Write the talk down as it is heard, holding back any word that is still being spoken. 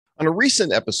On a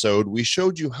recent episode, we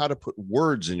showed you how to put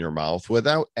words in your mouth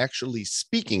without actually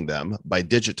speaking them by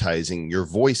digitizing your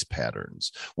voice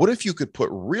patterns. What if you could put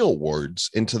real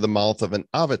words into the mouth of an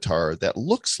avatar that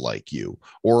looks like you,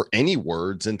 or any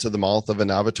words into the mouth of an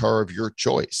avatar of your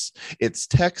choice? It's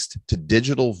text to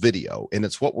digital video, and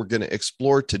it's what we're going to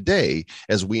explore today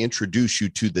as we introduce you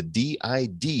to the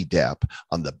DID DAP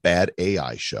on the Bad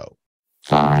AI Show.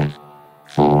 5,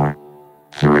 4,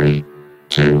 3,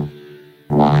 2,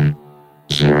 1,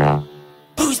 0.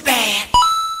 Who's bad?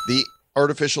 The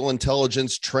artificial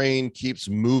intelligence train keeps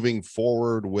moving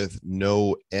forward with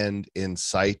no end in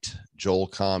sight. Joel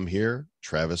Comm here,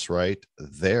 Travis Wright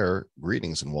there.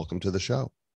 Greetings and welcome to the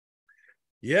show.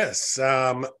 Yes,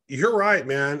 you're right,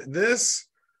 man. This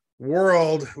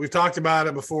world, we've talked about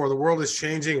it before, the world is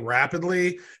changing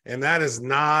rapidly, and that is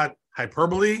not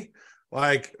hyperbole.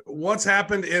 Like what's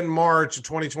happened in March of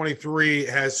 2023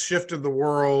 has shifted the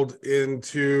world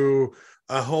into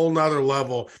a whole nother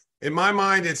level. In my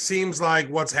mind, it seems like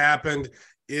what's happened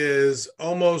is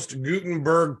almost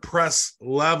Gutenberg press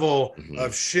level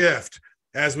of shift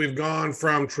as we've gone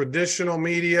from traditional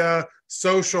media,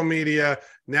 social media,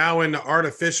 now into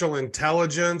artificial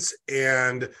intelligence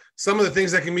and some of the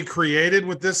things that can be created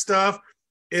with this stuff.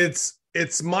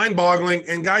 It's mind-boggling.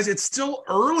 And guys, it's still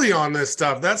early on this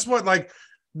stuff. That's what, like,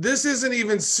 this isn't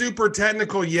even super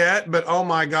technical yet, but oh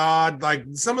my God, like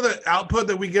some of the output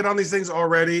that we get on these things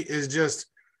already is just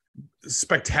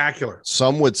spectacular.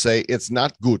 Some would say it's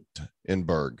not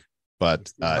Gutenberg, but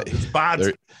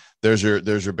there's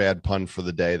your bad pun for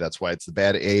the day. That's why it's the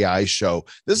Bad AI Show.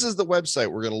 This is the website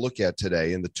we're going to look at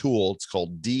today, and the tool, it's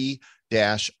called d-id.com.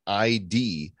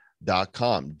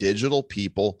 Digital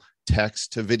people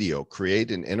text to video,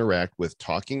 create and interact with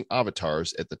talking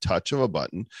avatars at the touch of a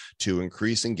button to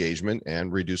increase engagement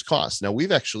and reduce costs. Now,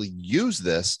 we've actually used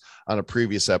this on a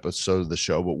previous episode of the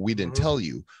show, but we didn't tell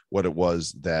you what it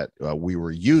was that we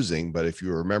were using. But if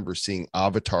you remember seeing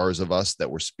avatars of us that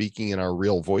were speaking in our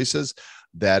real voices,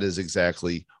 that is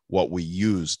exactly what we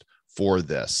used for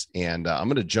this. And I'm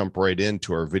going to jump right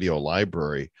into our video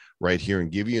library right here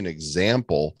and give you an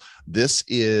example. This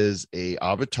is a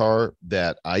avatar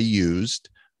that I used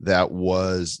that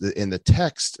was in the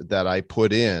text that I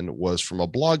put in was from a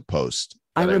blog post.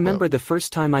 I remember the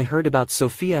first time I heard about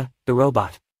Sophia, the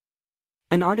robot.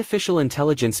 An artificial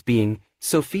intelligence being,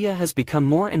 Sophia has become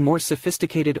more and more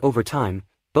sophisticated over time,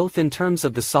 both in terms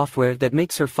of the software that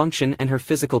makes her function and her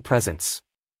physical presence.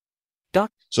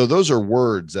 So those are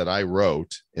words that I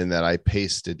wrote and that I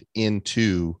pasted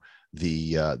into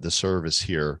the service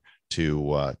here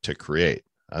to create.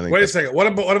 I think. Wait a second. What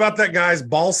about that guy's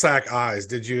ball sack eyes?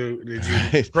 Did you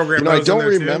program? I don't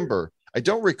remember. Too? I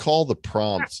don't recall the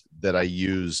prompt that I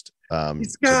used.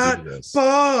 He's got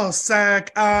ball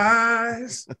sack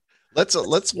eyes.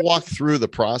 Let's walk through the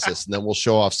process and then we'll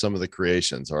show off some of the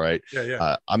creations. All right.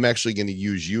 Yeah. I'm actually going to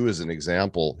use you as an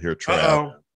example here, Trav.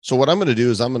 Uh-oh. So what I'm going to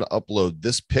do is I'm going to upload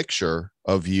this picture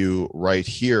of you right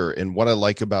here. And what I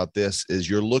like about this is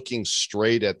you're looking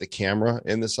straight at the camera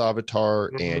in this avatar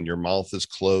and your mouth is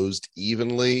closed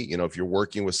evenly. You know, if you're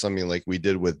working with something like we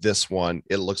did with this one,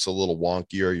 it looks a little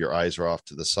wonkier. Your eyes are off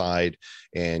to the side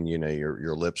and, you know,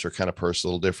 your lips are kind of pursed a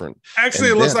little different. Actually,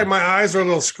 it looks like my eyes are a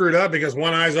little screwed up because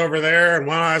one eye's over there and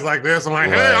one eye's like this. I'm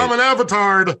like, hey, I'm an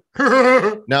avatar.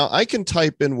 Now I can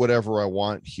type in whatever I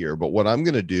want here, but what I'm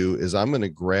going to do is I'm going to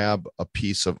grab a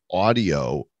piece of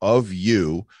audio of you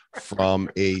from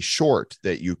a short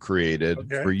that you created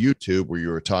for YouTube where you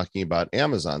were talking about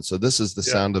Amazon. So this is the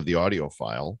sound of the audio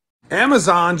file.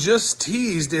 Amazon just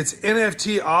teased its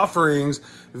NFT offerings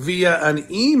via an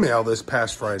email this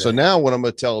past Friday. So now what I'm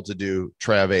going to tell it to do,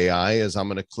 Trav AI, is I'm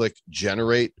going to click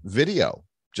generate video.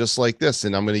 Just like this.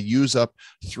 And I'm going to use up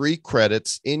 3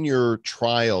 credits in your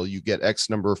trial. You get X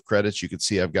number of credits. You can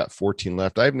see I've got 14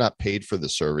 left. I have not paid for the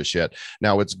service yet.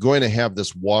 Now it's going to have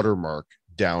this watermark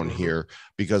down here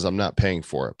because I'm not paying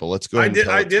for it, but let's go. I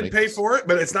did pay for it,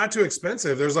 but it's not too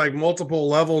expensive. There's like multiple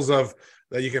levels of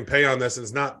that you can pay on this.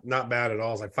 It's not bad at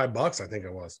all. It's like $5, I think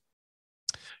it was.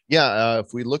 Yeah,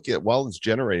 if we look at while it's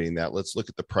generating that, let's look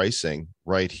at the pricing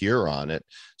right here on it.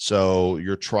 So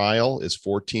your trial is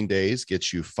 14 days,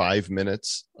 gets you 5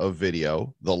 minutes of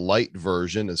video. The light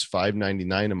version is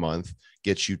 $5.99 a month,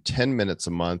 gets you 10 minutes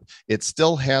a month. It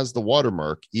still has the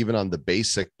watermark even on the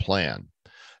basic plan.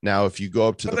 Now, if you go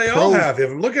up to the Pro, all have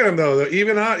them. Look at them though.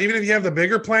 Even if you have the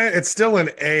bigger plan, it's still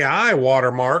an AI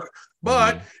watermark.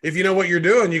 But if you know what you're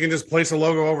doing, you can just place a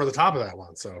logo over the top of that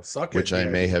one. So suck it. Which I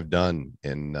may have done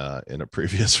in a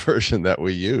previous version that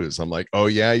we use. I'm like, oh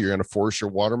yeah, you're going to force your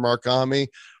watermark on me.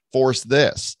 Force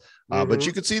this. But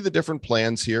you can see the different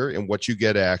plans here and what you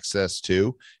get access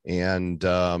to. And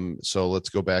so let's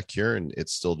go back here, and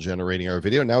it's still generating our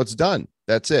video. Now it's done.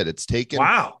 That's it. It's taken.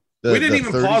 Wow. We didn't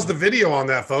even pause the video on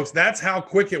that, folks. That's how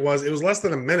quick it was. It was less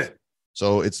than a minute.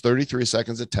 So it's 33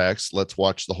 seconds of text. Let's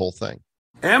watch the whole thing.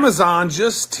 Amazon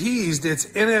just teased its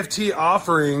NFT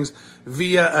offerings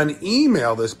via an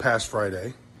email this past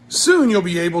Friday. Soon you'll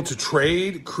be able to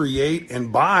trade, create,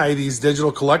 and buy these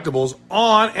digital collectibles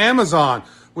on Amazon,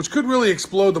 which could really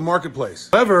explode the marketplace.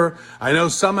 However, I know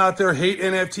some out there hate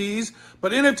NFTs,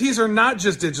 but NFTs are not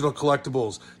just digital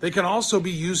collectibles. They can also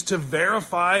be used to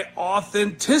verify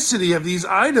authenticity of these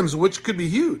items, which could be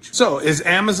huge. So is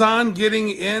Amazon getting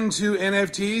into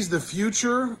NFTs the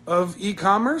future of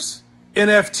e-commerce?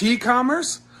 NFT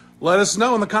commerce? Let us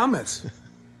know in the comments.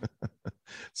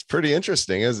 It's pretty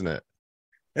interesting, isn't it?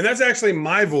 And that's actually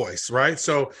my voice, right?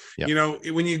 So, you know,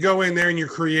 when you go in there and you're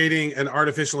creating an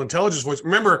artificial intelligence voice,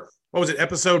 remember, what was it,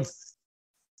 episode,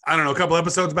 I don't know, a couple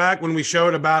episodes back when we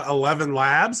showed about 11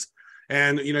 labs,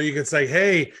 and, you know, you can say,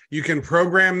 hey, you can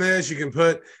program this, you can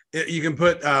put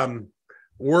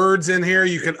words in here,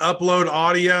 you can upload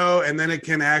audio, and then it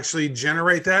can actually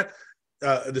generate that,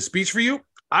 the speech for you.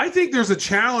 I think there's a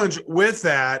challenge with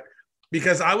that,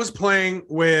 because I was playing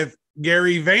with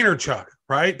Gary Vaynerchuk,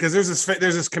 right? Because there's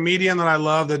this comedian that I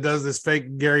love that does this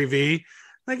fake Gary V.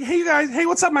 Like, hey, you guys, hey,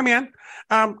 what's up, my man?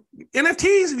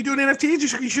 NFTs, if you're doing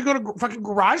NFTs, you should go to fucking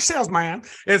garage sales, man.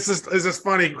 It's just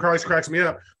funny. It always cracks me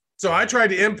up. So I tried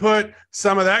to input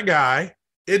some of that guy.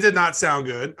 It did not sound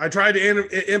good. I tried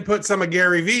to input some of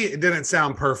Gary V. It didn't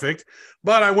sound perfect.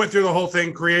 But I went through the whole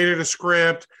thing, created a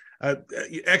script,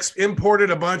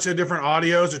 imported a bunch of different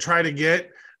audios to try to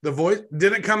get the voice.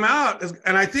 Didn't come out.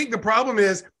 And I think the problem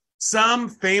is some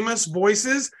famous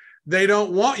voices they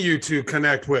don't want you to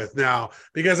connect with now,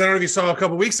 because I don't know if you saw a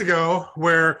couple weeks ago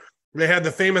where they had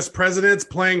the famous presidents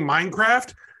playing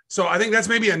Minecraft. So I think that's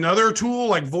maybe another tool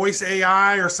like Voice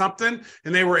AI or something,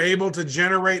 and they were able to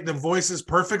generate the voices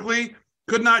perfectly.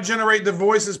 Could not generate the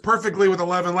voices perfectly with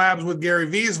 11 Labs with Gary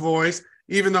V's voice,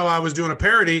 even though I was doing a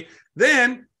parody.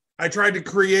 Then I tried to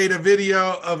create a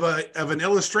video of an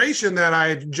illustration that I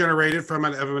had generated from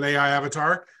an AI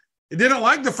avatar. It didn't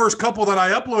like the first couple that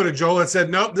I uploaded, Joel. It said,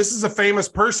 nope, this is a famous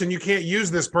person. You can't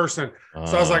use this person.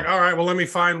 So I was like, all right, well, let me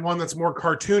find one that's more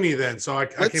cartoony then. So I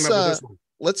came up with this one.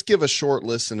 Let's give a short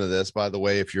listen to this. By the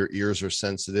way, if your ears are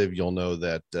sensitive, you'll know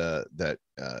that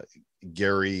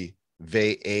Gary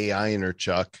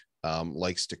Vaynerchuk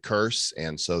likes to curse,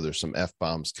 and so there's some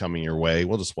F-bombs coming your way.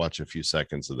 We'll just watch a few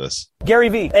seconds of this. Gary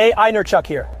Vaynerchuk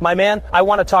here. My man, I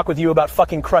want to talk with you about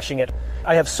fucking crushing it.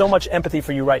 I have so much empathy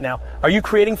for you right now. Are you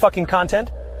creating fucking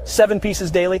content? 7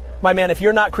 pieces daily? My man, if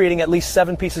you're not creating at least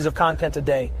 7 pieces of content a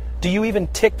day, do you even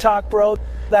TikTok, bro?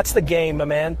 That's the game, my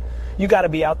man. You got to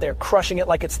be out there crushing it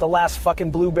like it's the last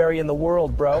fucking blueberry in the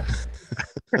world, bro.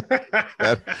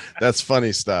 That's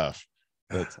funny stuff.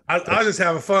 I was just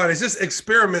having fun. It's just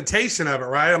experimentation of it,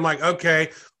 right? I'm like, okay,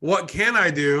 what can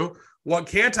I do? What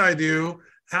can't I do?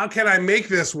 How can I make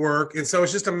this work? And so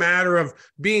it's just a matter of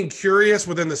being curious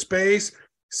within the space,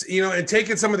 you know, and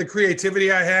taking some of the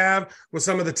creativity I have with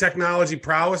some of the technology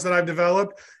prowess that I've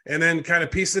developed, and then kind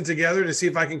of piecing it together to see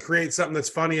if I can create something that's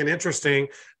funny and interesting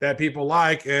that people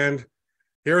like. And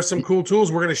here are some cool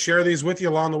tools. We're going to share these with you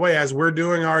along the way. As we're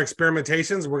doing our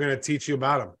experimentations, we're going to teach you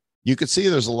about them. You can see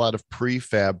there's a lot of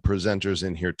prefab presenters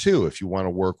in here too, if you want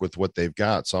to work with what they've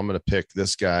got. So I'm going to pick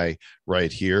this guy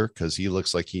right here because he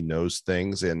looks like he knows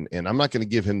things. And I'm not going to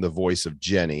give him the voice of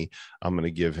Jenny. I'm going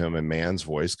to give him a man's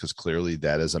voice because clearly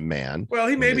that is a man. Well,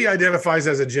 he maybe identifies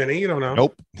as a Jenny. You don't know.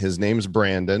 Nope. His name's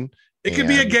Brandon. It could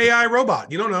be a gay eye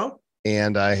robot. You don't know.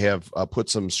 And I have put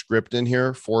some script in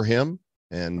here for him.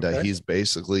 And he's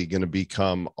basically going to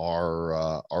become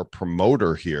our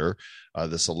promoter here.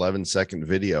 This 11-second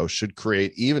video should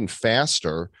create even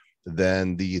faster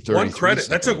than the 30. 1 credit.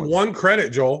 That took 1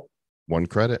 credit, Joel. 1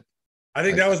 credit. I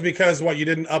think that was because you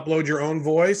didn't upload your own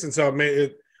voice, and so it made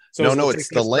it. So no, it's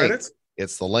the length. Credits?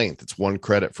 It's the length. It's 1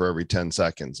 credit for every 10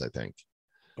 seconds, I think.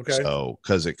 Okay. So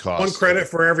because it costs 1 credit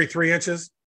for every 3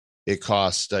 inches. It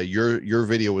cost your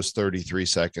video was 33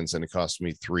 seconds and it cost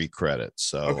me 3 credits.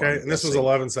 So and this was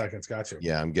 11 seconds. Gotcha.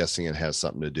 Yeah, I'm guessing it has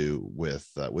something to do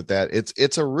with that.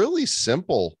 It's a really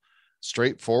simple,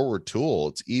 straightforward tool.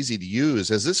 It's easy to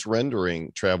use. As this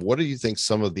rendering, Trav, what do you think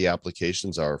some of the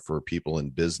applications are for people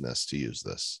in business to use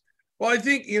this? Well, I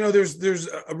think, there's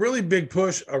a really big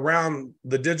push around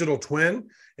the digital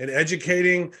twin and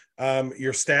educating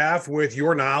your staff with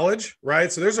your knowledge,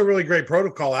 right? So there's a really great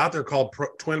protocol out there called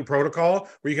Twin Protocol,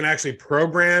 where you can actually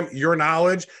program your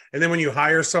knowledge. And then when you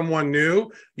hire someone new,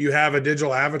 you have a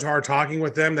digital avatar talking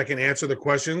with them that can answer the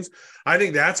questions. I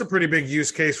think that's a pretty big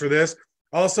use case for this.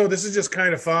 Also, this is just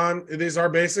kind of fun. These are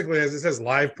basically, as it says,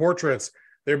 live portraits.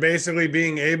 They're basically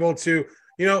being able to,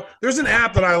 there's an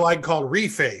app that I like called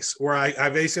Reface, where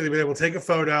I've basically been able to take a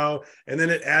photo and then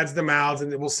it adds the mouths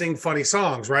and it will sing funny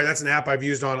songs, right? That's an app I've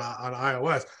used on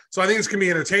iOS. So I think this can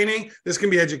be entertaining. This can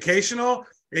be educational,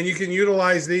 and you can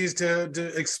utilize these to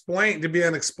be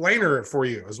an explainer for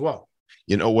you as well.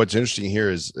 What's interesting here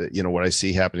is, what I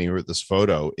see happening here with this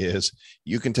photo is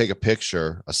you can take a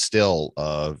picture, a still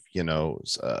of,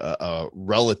 a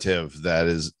relative that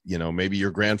is, maybe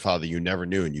your grandfather you never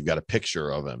knew, and you've got a picture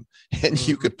of him, and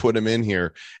you could put him in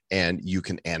here and you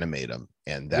can animate them.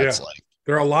 And that's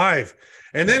they're alive.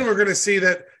 And then we're going to see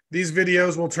that these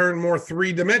videos will turn more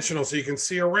 3-dimensional, so you can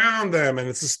see around them. And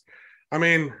it's just,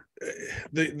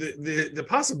 the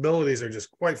possibilities are just,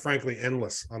 quite frankly,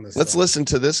 endless on this. Let's listen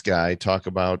to this guy talk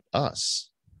about us.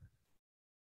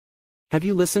 Have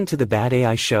you listened to the Bad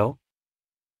AI Show?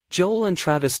 Joel and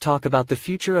Travis talk about the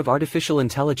future of artificial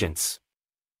intelligence.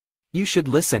 You should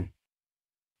listen.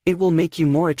 It will make you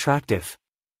more attractive.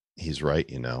 He's right,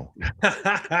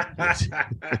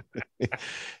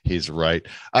 He's right.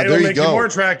 It'll make you more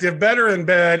attractive, better in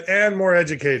bed, and more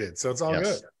educated. So it's all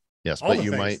good. Yes, but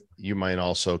you might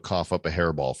also cough up a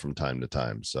hairball from time to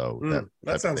time. So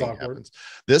that sounds awkward. Happens.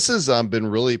 This has been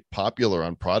really popular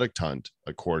on Product Hunt,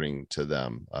 according to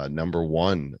them. Number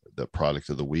one, the product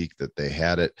of the week that they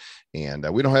had it. And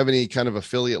we don't have any kind of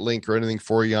affiliate link or anything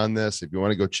for you on this. If you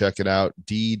want to go check it out,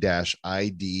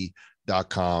 d-id.com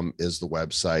is the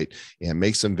website, and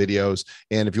make some videos.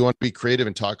 And if you want to be creative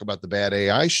and talk about the Bad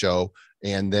AI Show,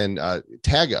 and then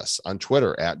tag us on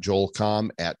Twitter at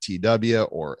JoelCom, at TW,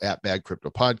 or at Bad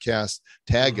Crypto Podcast.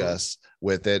 Tag us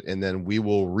with it, and then we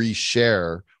will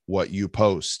reshare what you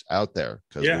post out there,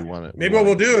 because we want to. Maybe what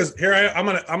we'll do is here. I'm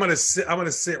gonna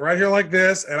sit right here like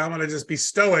this, and I'm gonna just be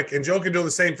stoic. And Joel can do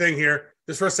the same thing here,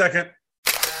 just for a second.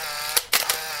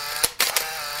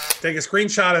 Take a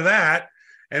screenshot of that,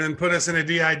 and then put us in a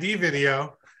DID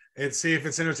video, and see if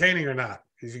it's entertaining or not.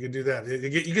 Because you can do that.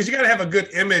 Because you got to have a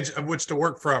good image of which to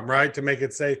work from, right? To make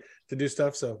it say to do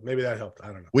stuff. So maybe that helped.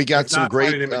 I don't know. We got some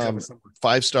great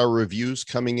 5-star reviews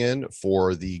coming in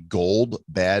for the Gold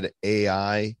Bad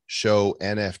AI Show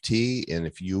NFT. And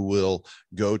if you will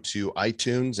go to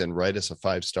iTunes and write us a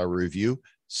 5-star review,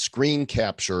 screen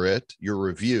capture it, your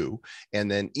review,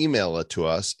 and then email it to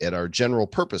us at our general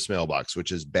purpose mailbox,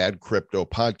 which is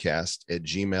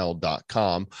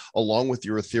badcryptopodcast@gmail.com, along with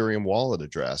your Ethereum wallet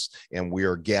address. And we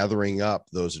are gathering up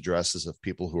those addresses of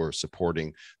people who are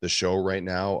supporting the show right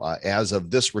now. As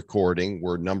of this recording,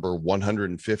 we're number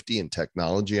 150 in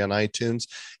technology on iTunes.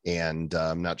 And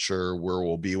I'm not sure where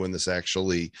we'll be when this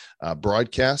actually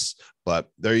broadcasts, but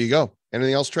there you go.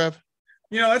 Anything else, Trev?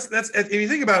 That's if you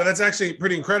think about it, that's actually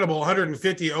pretty incredible.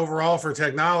 150 overall for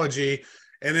technology.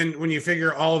 And then when you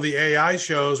figure all the AI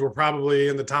shows, we're probably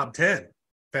in the top 10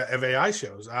 of AI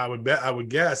shows. I would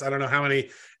guess. I don't know how many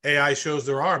AI shows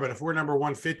there are, but if we're number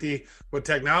 150 with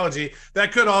technology,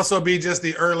 that could also be just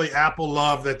the early Apple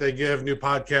love that they give new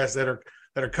podcasts that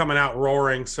are coming out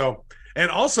roaring. So,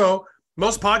 and also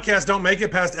most podcasts don't make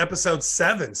it past episode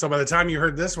 7. So by the time you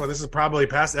heard this one, this is probably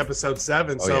past episode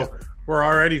 7. We're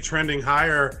already trending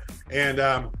higher.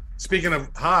 And speaking of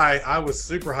high, I was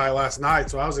super high last night.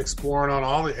 So I was exploring on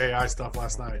all the AI stuff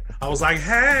last night. I was like,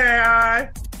 hey.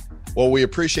 Well, we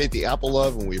appreciate the Apple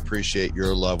love, and we appreciate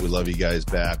your love. We love you guys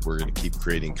back. We're going to keep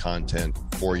creating content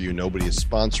for you. Nobody is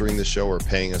sponsoring the show or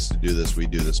paying us to do this. We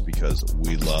do this because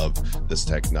we love this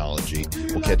technology.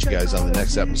 We'll catch you guys on the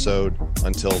next episode.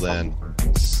 Until then,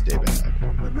 stay bad.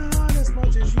 But not as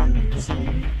much as you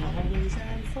see, always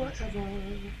and forever.